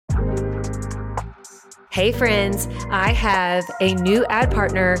Hey friends, I have a new ad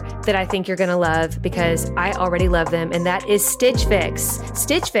partner that I think you're going to love because I already love them, and that is Stitch Fix.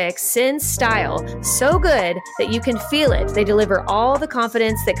 Stitch Fix sends style so good that you can feel it. They deliver all the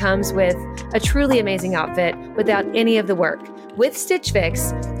confidence that comes with a truly amazing outfit without any of the work. With Stitch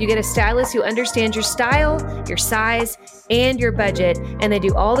Fix, you get a stylist who understands your style, your size, and your budget, and they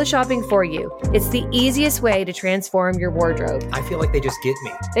do all the shopping for you. It's the easiest way to transform your wardrobe. I feel like they just get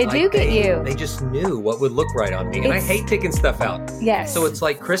me. They do get you. They just knew what would look right on me. And I hate picking stuff out. Yes. So it's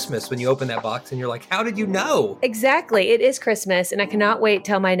like Christmas when you open that box and you're like, how did you know? Exactly. It is Christmas, and I cannot wait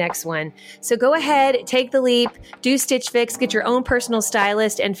till my next one. So go ahead, take the leap, do Stitch Fix, get your own personal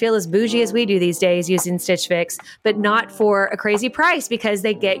stylist, and feel as bougie as we do these days using Stitch Fix, but not for a crazy price because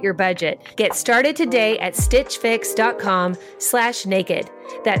they get your budget. Get started today at stitchfix.com/naked.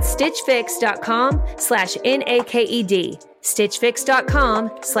 That's stitchfix.com/NAKED.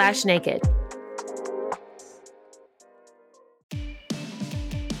 stitchfix.com/naked.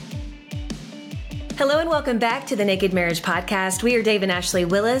 Hello and welcome back to the Naked Marriage Podcast. We are Dave and Ashley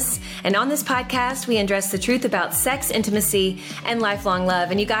Willis, and on this podcast, we address the truth about sex, intimacy, and lifelong love.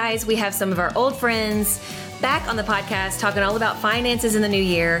 And you guys, we have some of our old friends back on the podcast talking all about finances in the new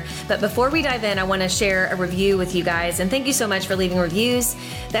year. But before we dive in, I want to share a review with you guys. And thank you so much for leaving reviews.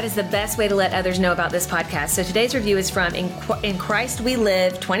 That is the best way to let others know about this podcast. So today's review is from In Christ We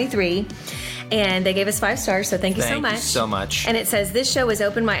Live 23. And they gave us 5 stars, so thank you so much. Thank you so much. And it says, this show has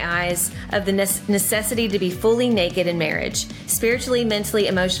opened my eyes of the necessity to be fully naked in marriage. Spiritually, mentally,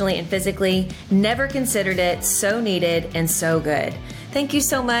 emotionally, and physically. Never considered it. So needed and so good. Thank you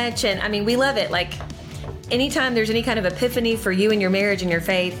so much. And I mean, we love it. Like, anytime there's any kind of epiphany for you in your marriage and your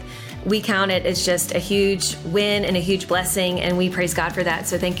faith, we count it as just a huge win and a huge blessing, and we praise God for that.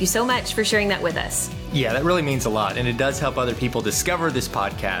 So thank you so much for sharing that with us. Yeah, that really means a lot, and it does help other people discover this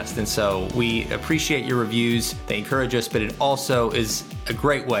podcast, and so we appreciate your reviews. They encourage us, but it also is a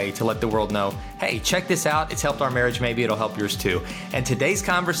great way to let the world know, hey, check this out. It's helped our marriage. Maybe it'll help yours too. And today's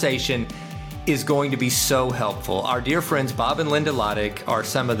conversation is going to be so helpful. Our dear friends Bob and Linda Lotich are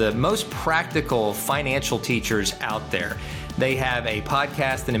some of the most practical financial teachers out there. They have a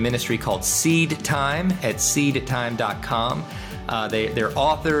podcast and a ministry called Seed Time at seedtime.com. They're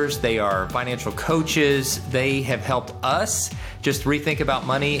authors, they are financial coaches. They have helped us just rethink about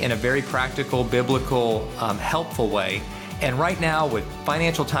money in a very practical, biblical, helpful way. And right now, with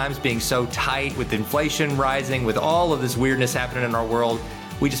financial times being so tight, with inflation rising, with all of this weirdness happening in our world,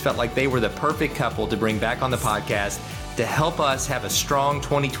 we just felt like they were the perfect couple to bring back on the podcast to help us have a strong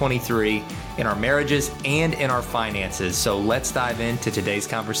 2023 in our marriages and in our finances. So let's dive into today's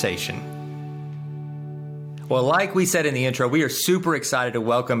conversation. Well, like we said in the intro, we are super excited to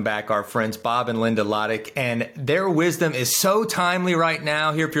welcome back our friends Bob and Linda Lotich, and their wisdom is so timely right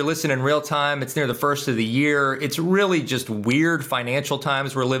now. Here, if you're listening in real time, it's near the first of the year. It's really just weird financial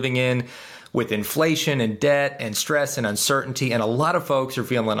times we're living in with inflation and debt and stress and uncertainty, and a lot of folks are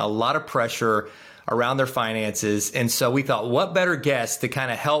feeling a lot of pressure around their finances. And so we thought, what better guest to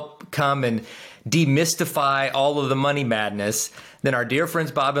kind of help come and demystify all of the money madness than our dear friends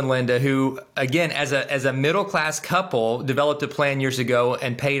Bob and Linda, who, again, as a middle-class couple, developed a plan years ago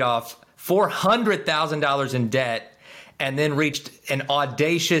and paid off $400,000 in debt, and then reached an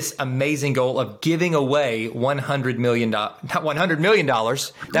audacious, amazing goal of giving away $100 million. Not $100 million.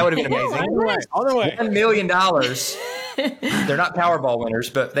 That would have been amazing. All the way. $1 million. They're not Powerball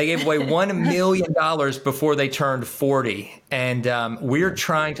winners, but they gave away $1 million before they turned 40. And we're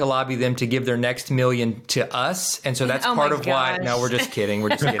trying to lobby them to give their next million to us. And so that's part of why. No, we're just kidding. We're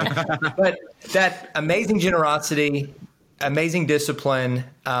just kidding. But that amazing generosity, amazing discipline,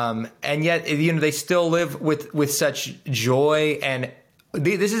 and yet, you know, they still live with such joy. And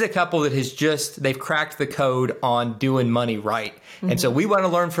this is a couple that they've cracked the code on doing money right. Mm-hmm. And so we want to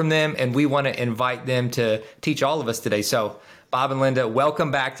learn from them, and we want to invite them to teach all of us today. So Bob and Linda, welcome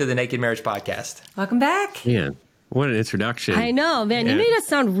back to the Naked Marriage Podcast. Welcome back. Yeah. What an introduction. I know, man. You made us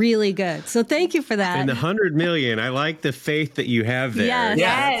sound really good. So thank you for that. And the 100 million, I like the faith that you have there. Yes.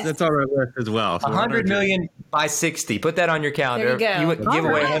 Yes. That's on our list as well. So 100 million by 60. Put that on your calendar. There you go. You would give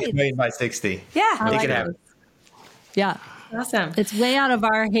away right. 100 million by 60. Yeah. Make it happen. Yeah. Awesome. It's way out of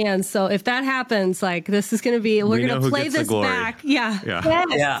our hands. So if that happens, like, this is going to be, we're going to play this back. Yeah. Yes.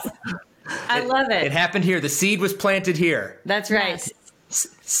 Yeah. I love it. It happened here. The seed was planted here. That's right.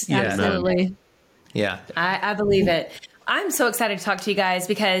 Yeah. Absolutely. Yeah. I believe it. I'm so excited to talk to you guys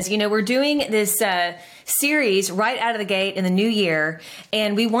because, you know, we're doing this series right out of the gate in the new year.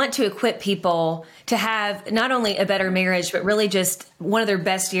 And we want to equip people to have not only a better marriage, but really just one of their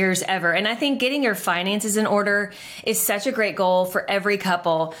best years ever. And I think getting your finances in order is such a great goal for every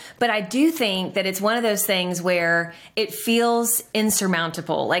couple. But I do think that it's one of those things where it feels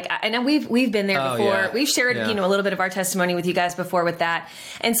insurmountable. Like, I know we've been there before. Yeah. We've shared, a little bit of our testimony with you guys before with that.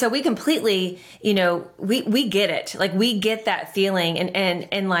 And so we completely, we get it. Like, we get that feeling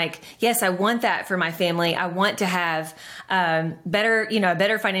and like, yes, I want that for my family. I want to have a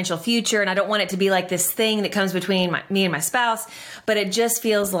better financial future. And I don't want it to be like this thing that comes between me and my spouse, but it just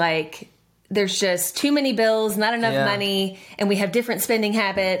feels like there's just too many bills, not enough money, and we have different spending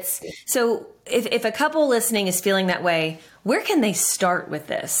habits. So if a couple listening is feeling that way, where can they start with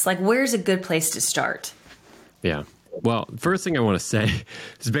this? Like, where's a good place to start? Yeah. Well, first thing I want to say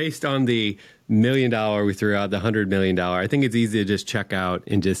is based on the $1 million we threw out, the $100 million. I think it's easy to just check out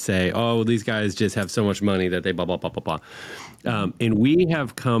and just say, oh, well, these guys just have so much money that they blah, blah, blah, blah, blah. And we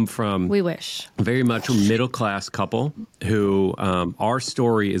have come from very much a middle-class couple who our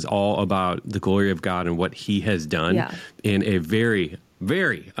story is all about the glory of God and what he has done in a very,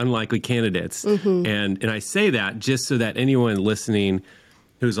 very unlikely candidates. Mm-hmm. And I say that just so that anyone listening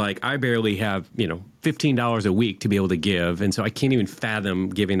who's like, I barely have, $15 a week to be able to give. And so I can't even fathom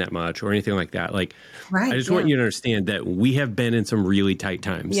giving that much or anything like that. Like, I just want you to understand that we have been in some really tight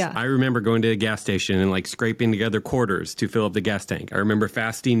times. Yeah. I remember going to a gas station and like scraping together quarters to fill up the gas tank. I remember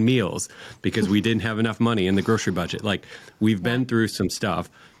fasting meals because we didn't have enough money in the grocery budget. Like, we've been through some stuff.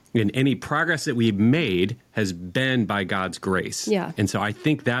 And any progress that we've made has been by God's grace. Yeah. And so I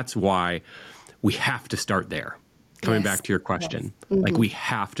think that's why we have to start there. Coming back to your question, like, we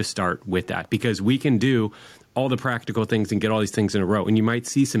have to start with that because we can do all the practical things and get all these things in a row. And you might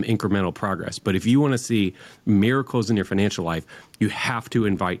see some incremental progress. But if you want to see miracles in your financial life, you have to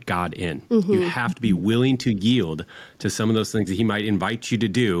invite God in. Mm-hmm. You have to be willing to yield to some of those things that he might invite you to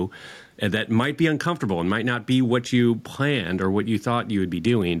do that might be uncomfortable and might not be what you planned or what you thought you would be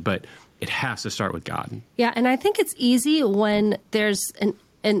doing. But it has to start with God. Yeah, and I think it's easy when there's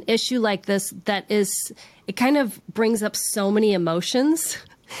an issue like this it kind of brings up so many emotions,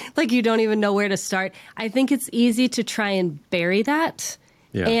 like you don't even know where to start. I think it's easy to try and bury that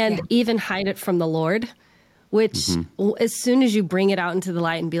and even hide it from the Lord, which as soon as you bring it out into the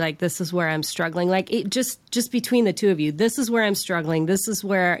light and be like, this is where I'm struggling, like it just between the two of you, this is where I'm struggling. This is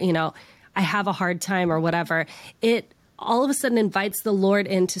where, I have a hard time or whatever. It all of a sudden invites the Lord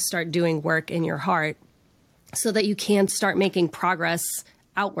in to start doing work in your heart so that you can start making progress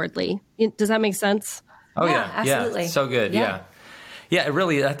outwardly. Does that make sense? Oh yeah, absolutely. Yeah, so good. Yeah. It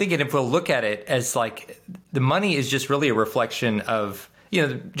really, I think, and if we'll look at it as like the money is just really a reflection of,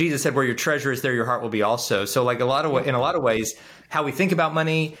 Jesus said, where your treasure is, there your heart will be also. So like in a lot of ways, how we think about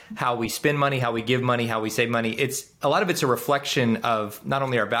money, how we spend money, how we give money, how we save money, a lot of it's a reflection of not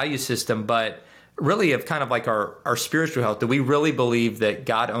only our value system, but really of kind of like our spiritual health. Do we really believe that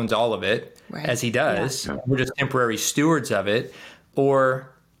God owns all of it as he does? Yeah. We're just temporary stewards of it. Or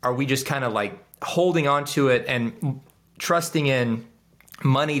are we just kind of like holding on to it and trusting in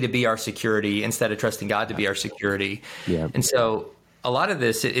money to be our security instead of trusting God to be our security? Yeah. And so a lot of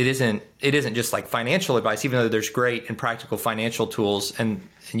this, it isn't just like financial advice, even though there's great and practical financial tools, and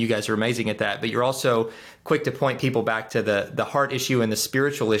you guys are amazing at that. But you're also quick to point people back to the heart issue and the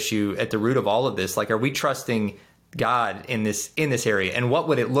spiritual issue at the root of all of this. Like, are we trusting God in this area? And what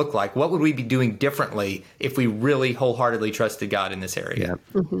would it look like? What would we be doing differently if we really wholeheartedly trusted God in this area?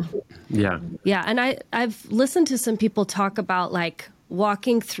 Yeah. Mm-hmm. Yeah. Yeah. And I've listened to some people talk about like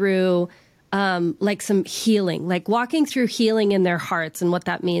walking through like some healing, like walking through healing in their hearts and what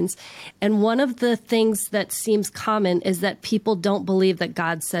that means. And one of the things that seems common is that people don't believe that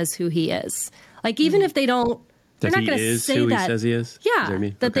God says who he is. Like, even if they don't, they're not going to say that. He says he is? Yeah,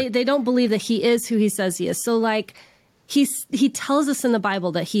 that they don't believe that he is who he says he is. So like he tells us in the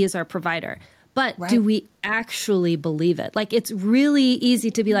Bible that he is our provider. But do we actually believe it? Like, it's really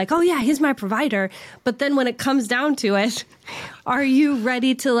easy to be like, oh yeah, he's my provider. But then when it comes down to it, are you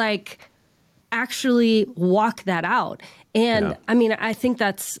ready to like actually walk that out? And I mean, I think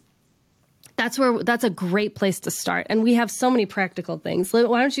that's a great place to start. And we have so many practical things. Why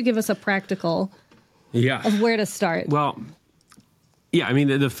don't you give us a practical of where to start? Well, Yeah, I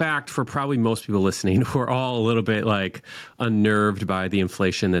mean, the fact for probably most people listening, we're all a little bit like unnerved by the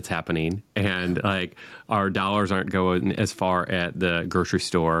inflation that's happening. And like our dollars aren't going as far at the grocery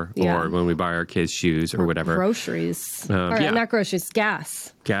store or when we buy our kids shoes or whatever. Groceries. Not groceries,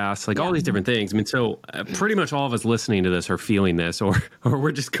 gas. Like all these different things. I mean, so pretty much all of us listening to this are feeling this or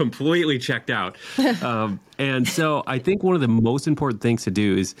we're just completely checked out. And so I think one of the most important things to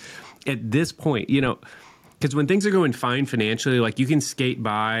do is at this point, because when things are going fine financially, like you can skate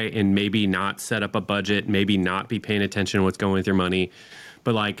by and maybe not set up a budget, maybe not be paying attention to what's going with your money.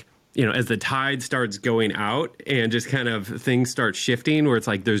 But like, as the tide starts going out and just kind of things start shifting where it's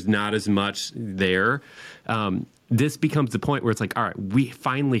like there's not as much there, this becomes the point where it's like, all right, we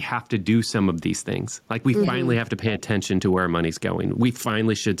finally have to do some of these things. Like we finally have to pay attention to where our money's going. We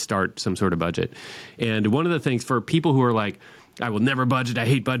finally should start some sort of budget. And one of the things for people who are like, I will never budget, I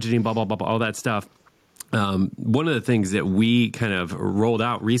hate budgeting, blah, blah, blah, blah, all that stuff. One of the things that we kind of rolled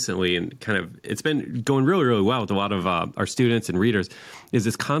out recently and kind of it's been going really, really well with a lot of our students and readers is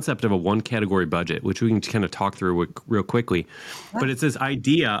this concept of a one category budget, which we can kind of talk through real quickly. But it's this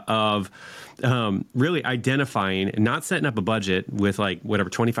idea of really identifying, not setting up a budget with like whatever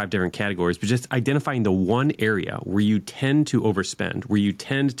 25 different categories, but just identifying the one area where you tend to overspend, where you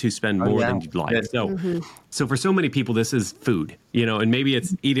tend to spend more than you'd like. So for so many people, this is food, and maybe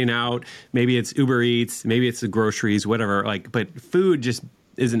it's eating out, maybe it's Uber Eats, maybe it's the groceries, whatever. But food just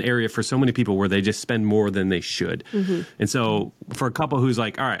is an area for so many people where they just spend more than they should. And so for a couple who's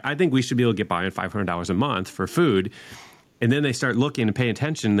like, all right, I think we should be able to get by on $500 a month for food. And then they start looking and paying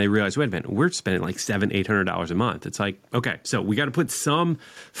attention and they realize, wait a minute, we're spending like $700, $800 a month. It's like, okay, so we got to put some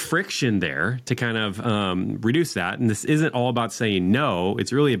friction there to kind of reduce that. And this isn't all about saying no.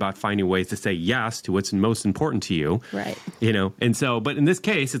 It's really about finding ways to say yes to what's most important to you. Right. And so, but in this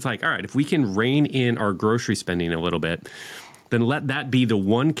case, it's like, all right, if we can rein in our grocery spending a little bit, then let that be the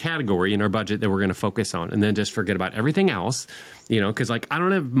one category in our budget that we're going to focus on. And then just forget about everything else, because like I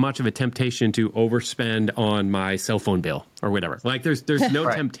don't have much of a temptation to overspend on my cell phone bill or whatever. Like there's no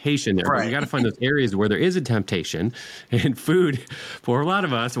temptation there. But we got to find those areas where there is a temptation. And food, for a lot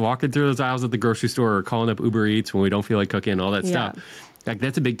of us, walking through those aisles at the grocery store or calling up Uber Eats when we don't feel like cooking, all that stuff. Like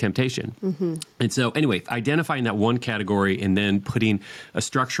that's a big temptation. And so anyway, identifying that one category and then putting a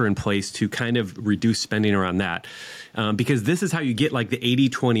structure in place to kind of reduce spending around that. Because this is how you get like the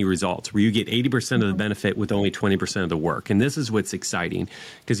 80-20 results where you get 80% of the benefit with only 20% of the work. And this is what's exciting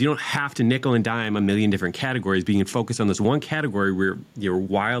because you don't have to nickel and dime a million different categories, but you can focus on this one category where you're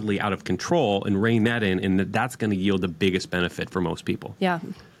wildly out of control and rein that in. And that's going to yield the biggest benefit for most people. Yeah.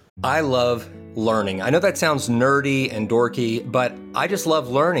 I love learning. I know that sounds nerdy and dorky, but I just love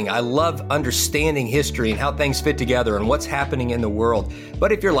learning. I love understanding history and how things fit together and what's happening in the world.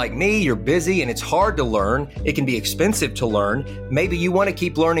 But if you're like me, you're busy and it's hard to learn. It can be expensive to learn. Maybe you want to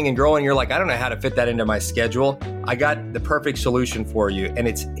keep learning and growing. You're like, I don't know how to fit that into my schedule. I got the perfect solution for you, and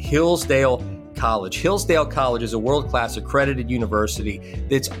it's Hillsdale College. Hillsdale College is a world-class accredited university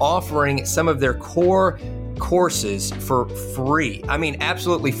that's offering some of their core courses for free. I mean,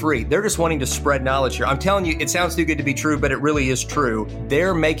 absolutely free. They're just wanting to spread knowledge here. I'm telling you, it sounds too good to be true, but it really is true.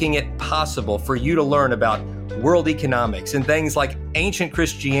 They're making it possible for you to learn about world economics and things like ancient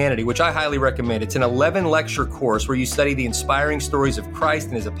Christianity, which I highly recommend. It's an 11-lecture course where you study the inspiring stories of Christ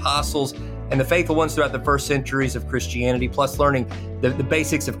and his apostles and the faithful ones throughout the first centuries of Christianity, plus learning the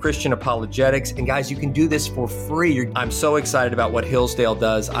basics of Christian apologetics. And guys, you can do this for free. I'm so excited about what Hillsdale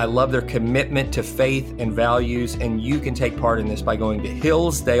does. I love their commitment to faith and values, and you can take part in this by going to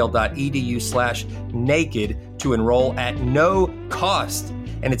hillsdale.edu/naked to enroll at no cost.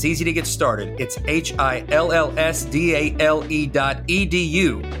 And it's easy to get started. It's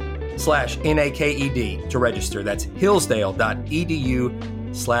hillsdale.edu/naked to register. That's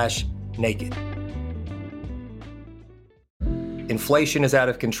hillsdale.edu/naked. Inflation is out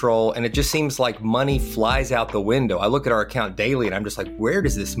of control, and it just seems like money flies out the window. I look at our account daily, and I'm just like, where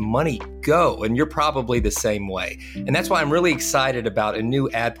does this money go? And you're probably the same way. And that's why I'm really excited about a new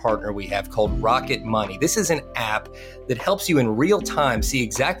ad partner we have called Rocket Money. This is an app that helps you in real time see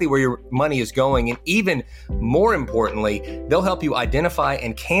exactly where your money is going. And even more importantly, they'll help you identify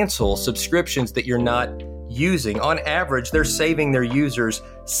and cancel subscriptions that you're not using. On average, they're saving their users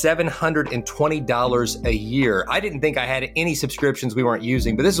 $720 a year. I didn't think I had any subscriptions we weren't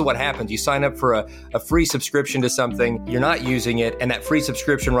using, but this is what happens. You sign up for a free subscription to something, you're not using it, and that free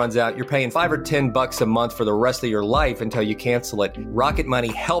subscription runs out. You're paying $5 or $10 a month for the rest of your life until you cancel it. Rocket Money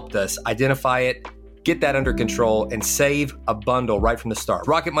helped us identify it, get that under control, and save a bundle right from the start.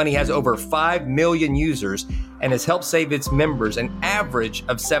 Rocket Money has over 5 million users, and has helped save its members an average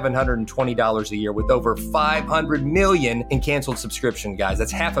of $720 a year with over 500 million in canceled subscription, guys.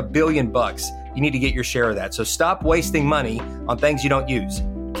 That's $500 million. You need to get your share of that. So stop wasting money on things you don't use.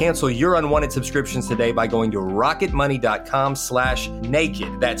 Cancel your unwanted subscriptions today by going to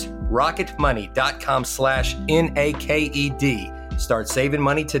rocketmoney.com/naked. That's rocketmoney.com/NAKED. Start saving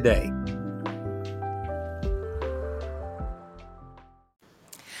money today.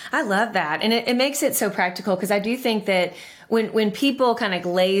 I love that. And it makes it so practical, because I do think that when people kind of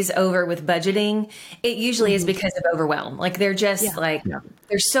glaze over with budgeting, it usually is because of overwhelm. Like they're just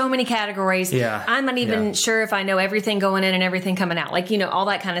there's so many categories. Yeah. I'm not even sure if I know everything going in and everything coming out, like, all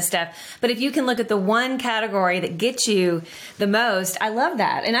that kind of stuff. But if you can look at the one category that gets you the most, I love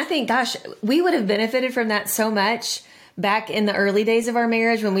that. And I think, gosh, we would have benefited from that so much back in the early days of our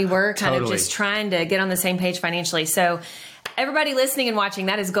marriage when we were kind of just trying to get on the same page financially. So everybody listening and watching,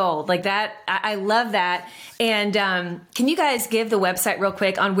 that is gold. Like that, I love that. And can you guys give the website real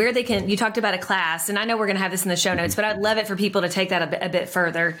quick on where they can, you talked about a class, and I know we're going to have this in the show notes, but I'd love it for people to take that a bit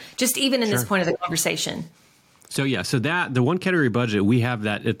further, just even in this point of the conversation. So that the one category budget, we have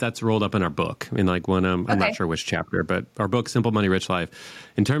that's rolled up in our book in like one, I'm not sure which chapter, but our book, Simple Money, Rich Life.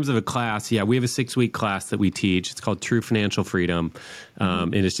 In terms of a class, we have a 6-week class that we teach. It's called True Financial Freedom.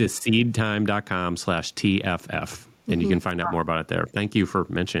 And it's just seedtime.com/TFF. And you can find out more about it there. Thank you for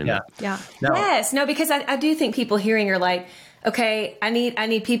mentioning that. Yeah. Yes. No, because I do think people hearing are like, okay, I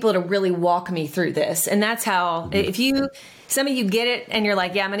need people to really walk me through this. And that's how, some of you get it and you're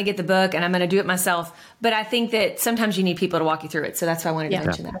like, yeah, I'm going to get the book and I'm going to do it myself. But I think that sometimes you need people to walk you through it. So that's why I wanted to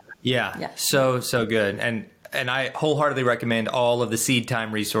mention that. Yeah. So good. And I wholeheartedly recommend all of the Seed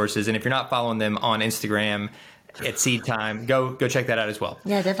Time resources. And if you're not following them on Instagram at Seed Time, go check that out as well.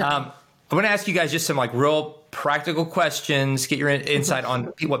 Yeah, definitely. I'm going to ask you guys just some like real practical questions, get your insight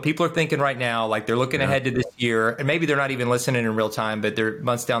on what people are thinking right now. Like they're looking ahead to this year, and maybe they're not even listening in real time, but they're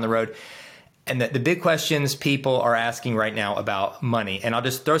months down the road. And the big questions people are asking right now about money. And I'll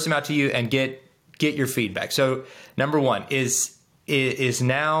just throw some out to you and get your feedback. So number one, is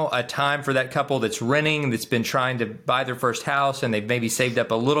now a time for that couple that's renting, that's been trying to buy their first house, and they've maybe saved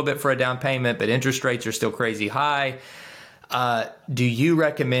up a little bit for a down payment, but interest rates are still crazy high. Do you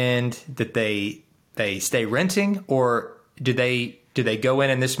recommend that they stay renting, or do they go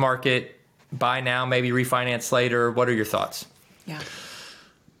in this market, buy now, maybe refinance later? What are your thoughts?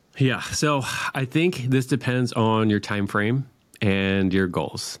 Yeah. So I think this depends on your time frame and your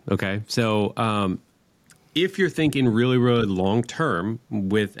goals. Okay. So if you're thinking really, really long term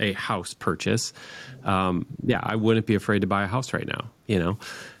with a house purchase, I wouldn't be afraid to buy a house right now,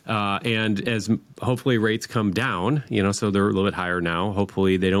 and as hopefully rates come down, so they're a little bit higher now.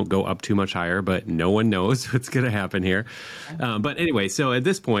 Hopefully they don't go up too much higher, but no one knows what's going to happen here. But anyway, so at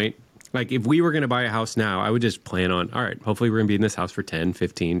this point, like if we were going to buy a house now, I would just plan on, all right, hopefully we're going to be in this house for 10,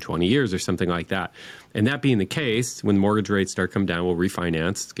 15, 20 years or something like that. And that being the case, when mortgage rates start coming down, we'll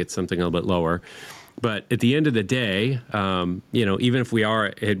refinance, get something a little bit lower. But at the end of the day, even if we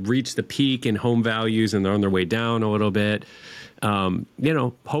had reached the peak in home values and they're on their way down a little bit,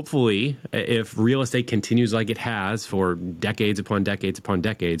 hopefully if real estate continues like it has for decades upon decades upon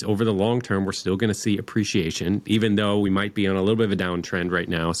decades, over the long term, we're still going to see appreciation, even though we might be on a little bit of a downtrend right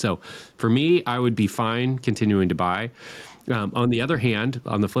now. So for me, I would be fine continuing to buy. On the other hand,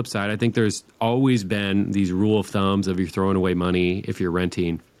 on the flip side, I think there's always been these rule of thumbs of you're throwing away money if you're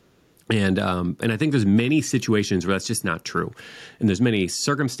renting. And I think there's many situations where that's just not true. And there's many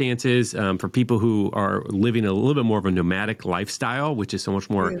circumstances for people who are living a little bit more of a nomadic lifestyle, which is so much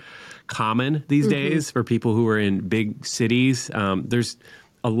more common these days for people who are in big cities. There's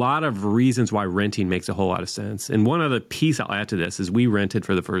a lot of reasons why renting makes a whole lot of sense. And one other piece I'll add to this is we rented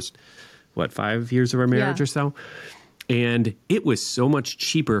for the first, 5 years of our marriage or so. And it was so much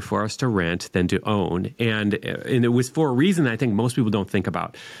cheaper for us to rent than to own. And it was for a reason I think most people don't think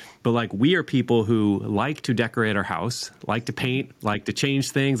about. But like we are people who like to decorate our house, like to paint, like to change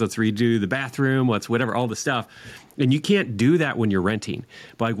things. Let's redo the bathroom, let's whatever, all the stuff. And you can't do that when you're renting.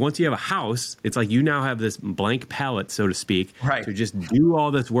 But like once you have a house, it's like you now have this blank palette, so to speak, to just do all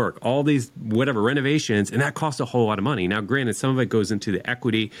this work, all these whatever renovations, and that costs a whole lot of money. Now, granted, some of it goes into the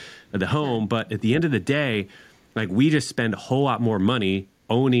equity of the home, but at the end of the day, like we just spend a whole lot more money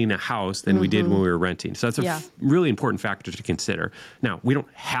owning a house than we did when we were renting. So that's a really important factor to consider. Now, we don't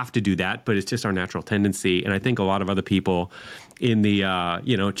have to do that, but it's just our natural tendency. And I think a lot of other people in the,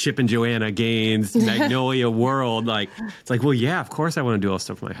 Chip and Joanna Gaines, Magnolia world, it's like, well, yeah, of course I want to do all this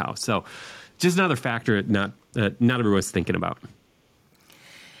stuff for my house. So just another factor not everyone's thinking about.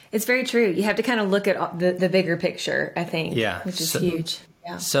 It's very true. You have to kind of look at the bigger picture, I think, which is huge.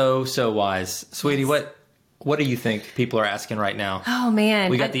 Yeah. So wise. Sweetie, What do you think people are asking right now? Oh man,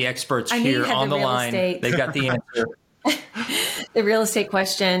 we got the experts here on the line. They've got the answer. The real estate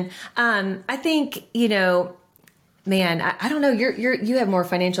question. I think, man, I don't know. You have more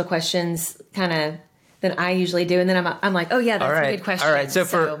financial questions kind of than I usually do. And then I'm like, oh yeah, that's a good question. All right. So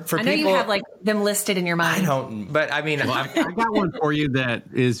for I know people, you have like them listed in your mind. I don't, but I mean, I got one for you that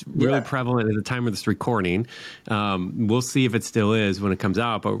is really prevalent at the time of this recording. We'll see if it still is when it comes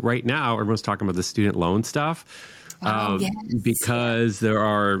out. But right now, everyone's talking about the student loan stuff. Because there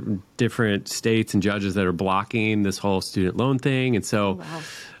are different states and judges that are blocking this whole student loan thing. And so,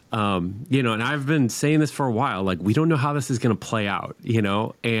 and I've been saying this for a while, like, we don't know how this is going to play out,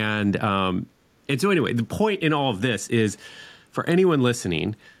 and so anyway, the point in all of this is for anyone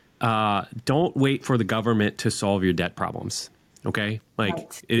listening, don't wait for the government to solve your debt problems. Okay. Like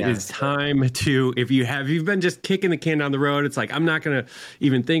it is time to, if you've been just kicking the can down the road, it's like, I'm not going to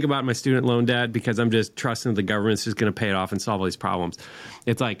even think about my student loan debt because I'm just trusting that the government's just going to pay it off and solve all these problems.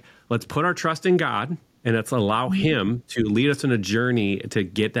 It's like, let's put our trust in God and let's allow him to lead us on a journey to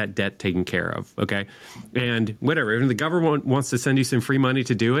get that debt taken care of. Okay. And whatever, if the government wants to send you some free money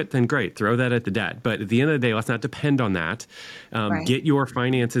to do it, then great, throw that at the debt. But at the end of the day, let's not depend on that. Get your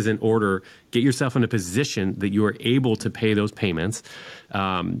finances in order, get yourself in a position that you are able to pay those payments,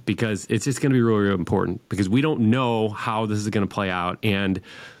 because it's just going to be really, really important because we don't know how this is going to play out. And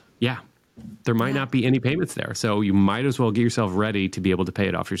there might not be any payments there. So you might as well get yourself ready to be able to pay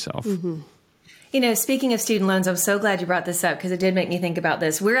it off yourself. Mm-hmm. Speaking of student loans, I'm so glad you brought this up because it did make me think about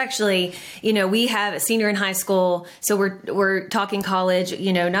this. We're actually, we have a senior in high school. So we're talking college,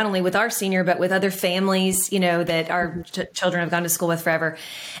 not only with our senior, but with other families, that our children have gone to school with forever.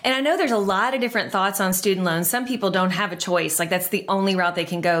 And I know there's a lot of different thoughts on student loans. Some people don't have a choice. Like that's the only route they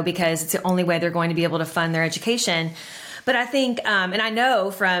can go because it's the only way they're going to be able to fund their education. But I think, and I know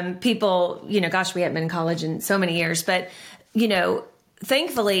from people, we haven't been in college in so many years, but,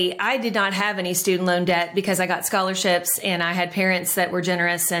 thankfully, I did not have any student loan debt because I got scholarships and I had parents that were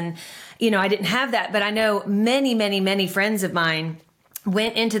generous and, I didn't have that. But I know many, many, many friends of mine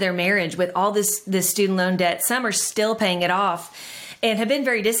went into their marriage with all this student loan debt. Some are still paying it off and have been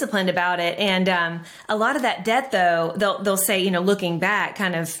very disciplined about it. And a lot of that debt, though, they'll say, looking back,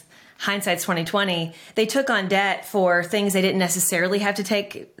 kind of hindsight's 2020, they took on debt for things they didn't necessarily have to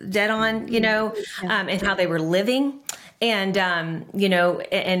take debt on, and how they were living. And,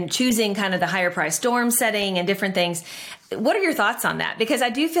 and choosing kind of the higher price dorm setting and different things. What are your thoughts on that? Because I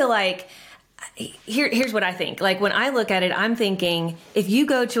do feel like here's what I think. Like when I look at it, I'm thinking if you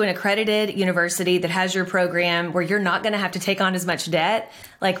go to an accredited university that has your program where you're not going to have to take on as much debt,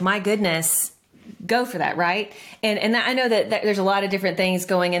 like my goodness, go for that. Right. And I know that there's a lot of different things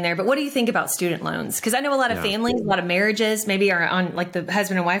going in there, but what do you think about student loans? Because I know a lot of families, a lot of marriages maybe are on like the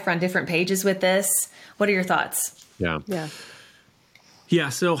husband and wife are on different pages with this. What are your thoughts? Yeah.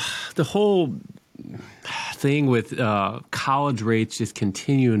 So the whole thing with college rates just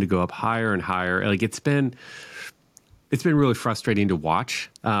continuing to go up higher and higher, like it's been really frustrating to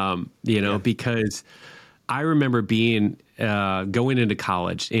watch, because I remember going into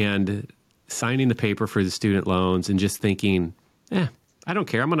college and signing the paper for the student loans and just thinking, I don't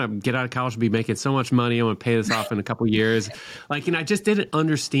care. I'm going to get out of college and be making so much money. I'm going to pay this off in a couple of years. I just didn't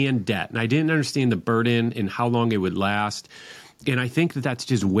understand debt and I didn't understand the burden and how long it would last. And I think that that's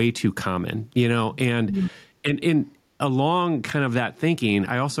just way too common, and along kind of that thinking,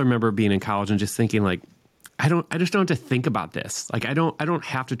 I also remember being in college and just thinking I just don't have to think about this. Like, I don't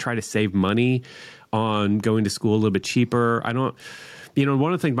have to try to save money on going to school a little bit cheaper. I don't.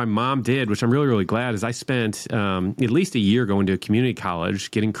 One of the things my mom did, which I'm really, really glad, is I spent at least a year going to a community college,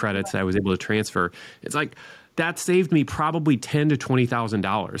 getting credits that I was able to transfer. It's like that saved me probably $10,000 to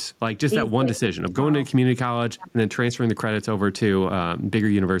 $20,000. Like just that one decision of going to a community college and then transferring the credits over to bigger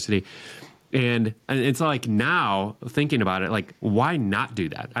university. And it's like now thinking about it, like why not do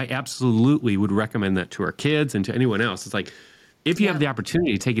that? I absolutely would recommend that to our kids and to anyone else. It's like if you have the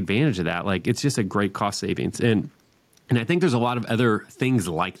opportunity to take advantage of that, like it's just a great cost savings. And I think there's a lot of other things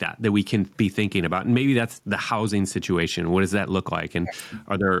like that we can be thinking about. And maybe that's the housing situation. What does that look like? And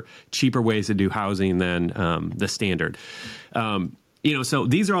are there cheaper ways to do housing than the standard? So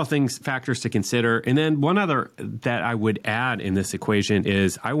these are all factors to consider. And then one other that I would add in this equation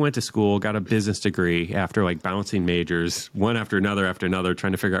is I went to school, got a business degree after bouncing majors, one after another,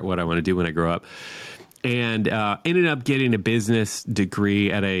 trying to figure out what I want to do when I grow up. And ended up getting a business degree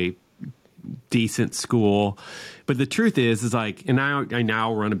at a decent school. But the truth is I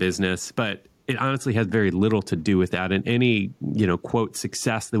now run a business, but it honestly has very little to do with that. And any, quote,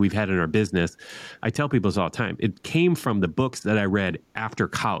 success that we've had in our business, I tell people this all the time. It came from the books that I read after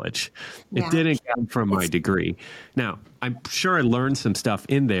college. It didn't come from my degree. Now, I'm sure I learned some stuff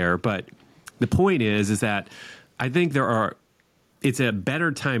in there, but the point is that I think it's a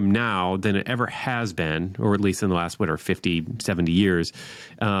better time now than it ever has been, or at least in the last, 50, 70 years,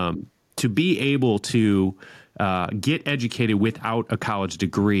 to be able to get educated without a college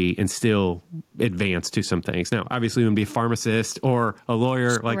degree and still advance to some things. Now, obviously, you want to be a pharmacist or a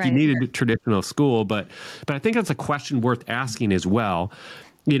lawyer, you need a traditional school, but I think that's a question worth asking as well.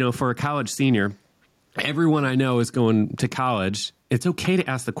 For a college senior, everyone I know is going to college. It's okay to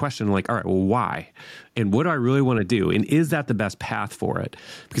ask the question all right, well, why? And what do I really want to do? And is that the best path for it?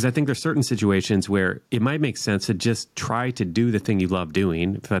 Because I think there's certain situations where it might make sense to just try to do the thing you love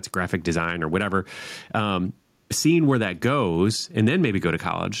doing, if that's graphic design or whatever, seeing where that goes, and then maybe go to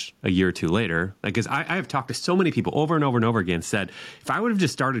college a year or two later. Because I have talked to so many people over and over and over again, said, if I would have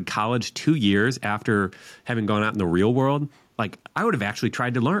just started college 2 years after having gone out in the real world, I would have actually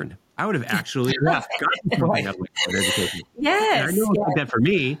tried to learn. I would have actually gotten something out of education. Yes. And I know it's like that for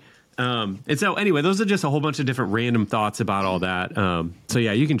me. And so anyway, those are just a whole bunch of different random thoughts about all that. So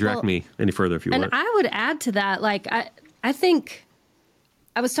yeah, you can direct me any further if you want. And I would add to that, I think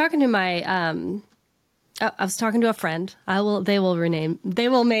I was talking to I was talking to a friend. They will remain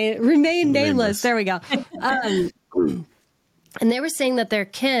nameless. There we go. And they were saying that their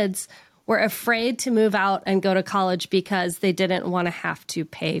kids were afraid to move out and go to college because they didn't want to have to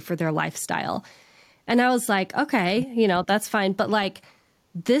pay for their lifestyle. And I was like, okay, that's fine. But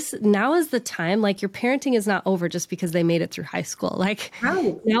this now is the time, your parenting is not over just because they made it through high school.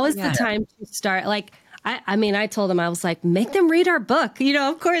 Now is the time to start. I told them, I was like, make them read our book.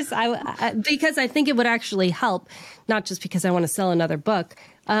 Of course, I because I think it would actually help, not just because I want to sell another book.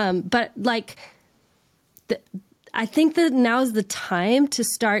 But I think that now is the time to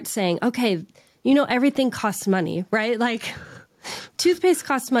start saying, okay, everything costs money, right? Toothpaste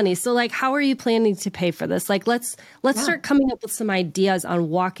costs money. So how are you planning to pay for this? Let's start coming up with some ideas on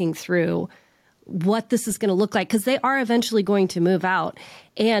walking through what this is going to look like, because they are eventually going to move out.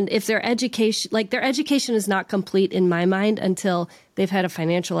 And if their education is not complete in my mind until they've had a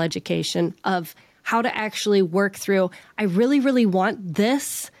financial education of how to actually work through, I really, really want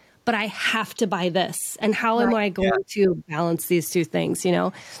this, but I have to buy this. And how am I going to balance these two things,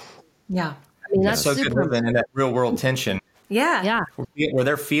 Yeah. That's so good living in that real world tension. Yeah. Where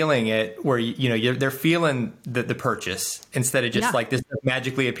they're feeling it, where, they're feeling the purchase instead of just this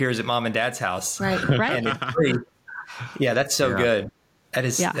magically appears at mom and dad's house. Right. And it's free. Yeah, that's so good. That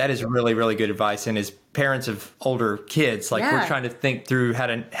is really, really good advice. And as parents of older kids, we're trying to think through how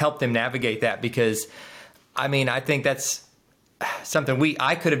to help them navigate that, because I think that's something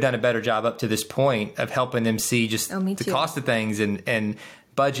I could have done a better job up to this point of helping them see just the cost of things and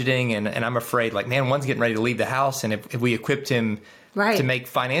budgeting. And I'm afraid one's getting ready to leave the house. And if we equipped him to make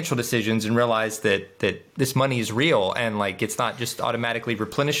financial decisions and realize that this money is real and it's not just automatically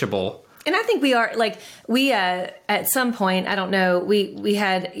replenishable. And I think we are at some point, I don't know, we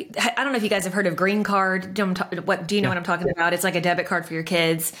had, I don't know if you guys have heard of Green Card. Do you know what I'm talking about? It's like a debit card for your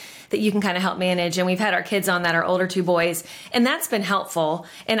kids that you can kind of help manage. And we've had our kids on that, our older two boys, and that's been helpful.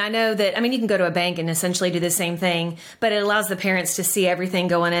 And I know that, you can go to a bank and essentially do the same thing, but it allows the parents to see everything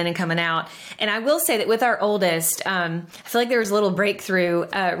going in and coming out. And I will say that with our oldest, I feel like there was a little breakthrough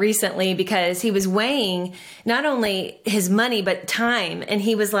recently, because he was weighing not only his money, but time. And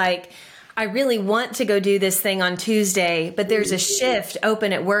he was like, I really want to go do this thing on Tuesday, but there's a shift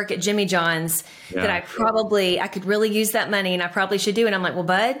open at work at Jimmy John's that I could really use that money and I probably should do. And I'm like, well,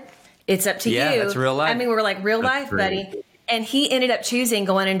 bud, it's up to you. Yeah, that's real life. We're like, real life, buddy. And he ended up choosing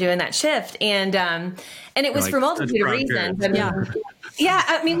going and doing that shift. And it was for multitude of reasons.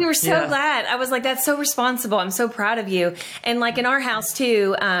 We were so glad. I was like, that's so responsible. I'm so proud of you. And in our house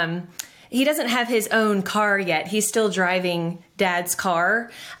too, he doesn't have his own car yet. He's still driving dad's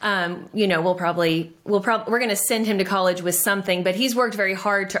car. We're going to send him to college with something, but he's worked very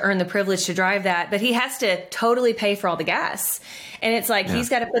hard to earn the privilege to drive that, but he has to totally pay for all the gas. And it's he's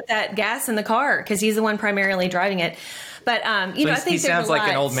got to put that gas in the car because he's the one primarily driving it. But, I think he sounds like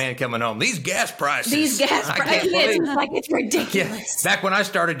an old man coming home. These gas prices. It's ridiculous. Yeah. Back when I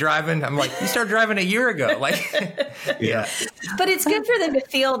started driving, I'm like, you started driving a year ago. But it's good for them to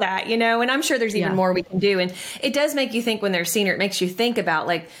feel that, and I'm sure there's even more we can do. And it does make you think when they're senior, it makes you think about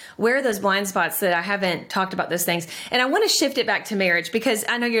like, where are those blind spots that I haven't talked about those things. And I want to shift it back to marriage, because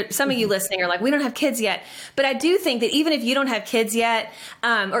I know some of you listening are like, we don't have kids yet. But I do think that even if you don't have kids yet,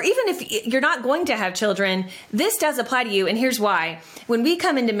 or even if you're not going to have children, this does apply to you. And here's why. When we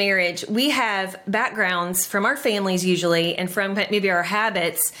come into marriage, we have backgrounds from our families usually, and from maybe our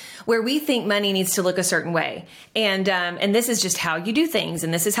habits, where we think money needs to look a certain way. And this is just how you do things.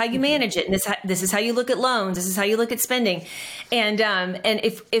 And this is how you manage it. And this is how you look at loans. This is how you look at spending. And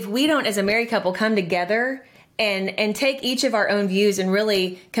if we don't, as a married couple, come together and take each of our own views and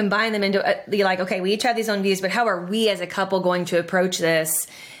really combine them into be like, okay, we each have these own views, but how are we as a couple going to approach this?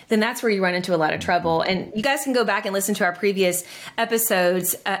 Then that's where you run into a lot of trouble. And you guys can go back and listen to our previous episode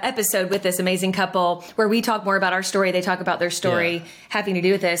with this amazing couple, where we talk more about our story. They talk about their story having to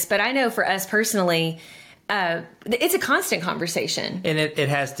do with this. But I know for us personally, it's a constant conversation. And it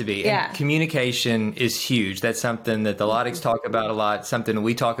has to be. Yeah. And communication is huge. That's something that the Lotichs talk about a lot, something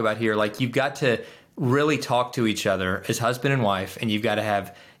we talk about here. Like, you've got to really talk to each other as husband and wife, and you've got to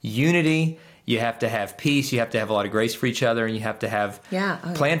have unity. You have to have peace. You have to have a lot of grace for each other, and you have to have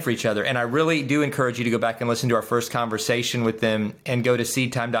plan for each other. And I really do encourage you to go back and listen to our first conversation with them, and go to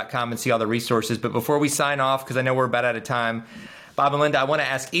seedtime.com and see all the resources. But before we sign off, because I know we're about out of time, Bob and Linda, I want to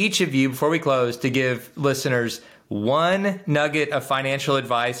ask each of you, before we close, to give listeners one nugget of financial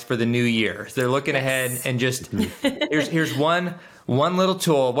advice for the new year. So they're looking ahead, and just here's one little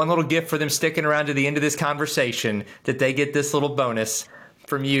tool, one little gift for them sticking around to the end of this conversation, that they get this little bonus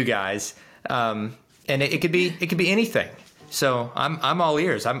from you guys. And it could be anything. So I'm all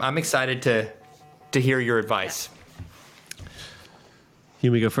ears. I'm excited to hear your advice. You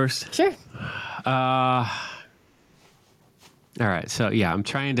want me to go first? Sure. All right. So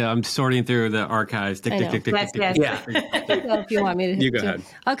I'm sorting through the archives. Tick. Yeah. If you want me to. You go ahead.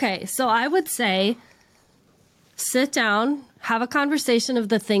 Okay. So I would say, sit down, have a conversation of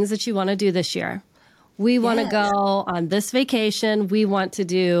the things that you want to do this year. We want to go on this vacation. We want to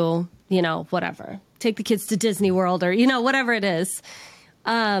do, whatever. Take the kids to Disney World, or, whatever it is.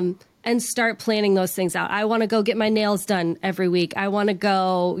 And start planning those things out. I want to go get my nails done every week. I want to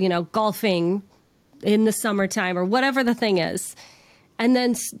go, golfing in the summertime, or whatever the thing is. And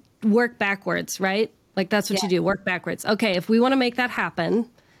then work backwards, right? Like, that's what you do. Work backwards. Okay, if we want to make that happen,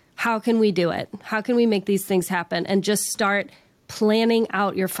 how can we do it? How can we make these things happen? And just start planning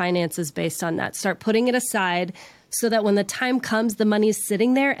out your finances based on that. Start putting it aside, so that when the time comes, the money's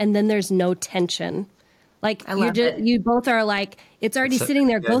sitting there, and then there's no tension. Like, you both are like, it's already sitting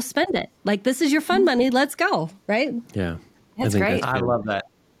there. Go spend it. Like, this is your fun money. Let's go. Right? Yeah. That's great. I love that.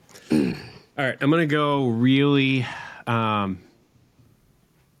 All right. I'm going to go really,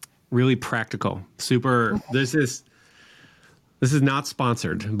 really practical. Super. This is not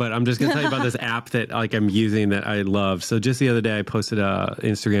sponsored, but I'm just going to tell you about this app that I'm using that I love. So just the other day, I posted a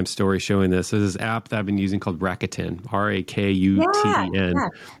Instagram story showing this. So this app that I've been using called Rakuten, Rakuten.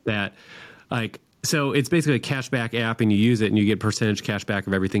 That so it's basically a cashback app, and you use it and you get percentage cashback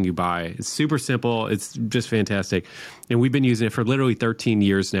of everything you buy. It's super simple. It's just fantastic. And we've been using it for literally 13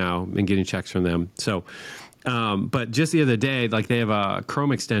 years now and getting checks from them. So, but just the other day, they have a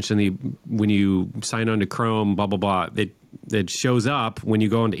Chrome extension. When you sign on to Chrome, blah, blah, blah, it shows up when you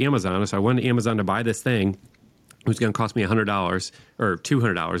go into Amazon. So I went to Amazon to buy this thing. It was going to cost me $100 or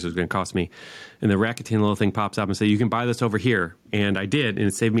 $200. It was going to cost me. And the Rakuten little thing pops up and says, you can buy this over here. And I did, and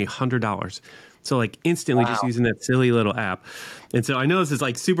it saved me $100. So instantly just using that silly little app. And so I know this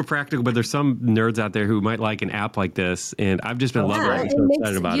is super practical, but there's some nerds out there who might like an app like this. And I've just been loving it. I'm so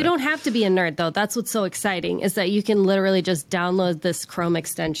excited about it. You don't have to be a nerd, though. That's what's so exciting, is that you can literally just download this Chrome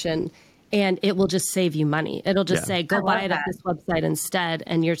extension, and it will just save you money. It'll just say, go buy it at this website instead.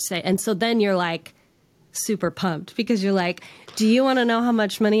 And so then you're super pumped, because you're like, do you want to know how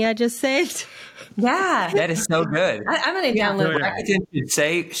much money I just saved? Yeah. That is so good. I'm going to download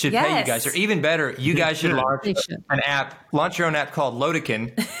Rakuten should pay you guys. Or even better, you guys should launch launch your own app called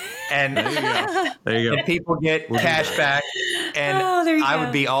Lotichin. And there you go. And people get cash back. And I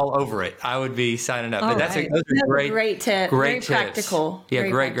would be all over it. I would be signing up. But those are great tip. Great Very tips. Practical. Yeah,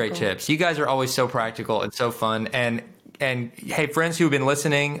 Very great tips. You guys are always so practical and so fun. And hey, friends who've been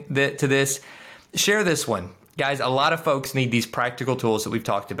listening to this, share this one. Guys, a lot of folks need these practical tools that we've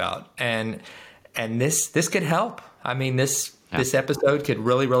talked about. And this could help. I mean, this episode could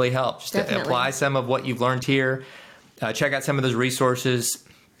really, really help. Just to apply some of what you've learned here. Check out some of those resources.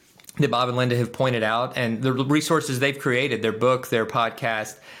 that Bob and Linda have pointed out, and the resources they've created, their book, their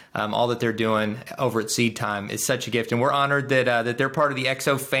podcast, all that they're doing over at Seed Time is such a gift. And we're honored that they're part of the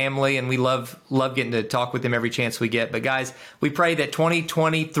XO family, and we love getting to talk with them every chance we get. But guys, we pray that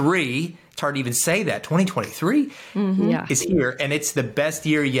 2023, it's hard to even say that, 2023 is here, and it's the best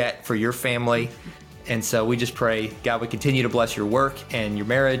year yet for your family. And so we just pray, God, we continue to bless your work and your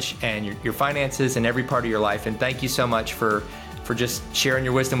marriage and your finances and every part of your life. And thank you so much for just sharing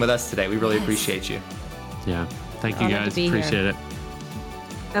your wisdom with us today. We really appreciate you. Yeah. Thank you, guys. Appreciate it.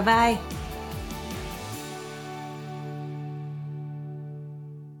 Bye-bye.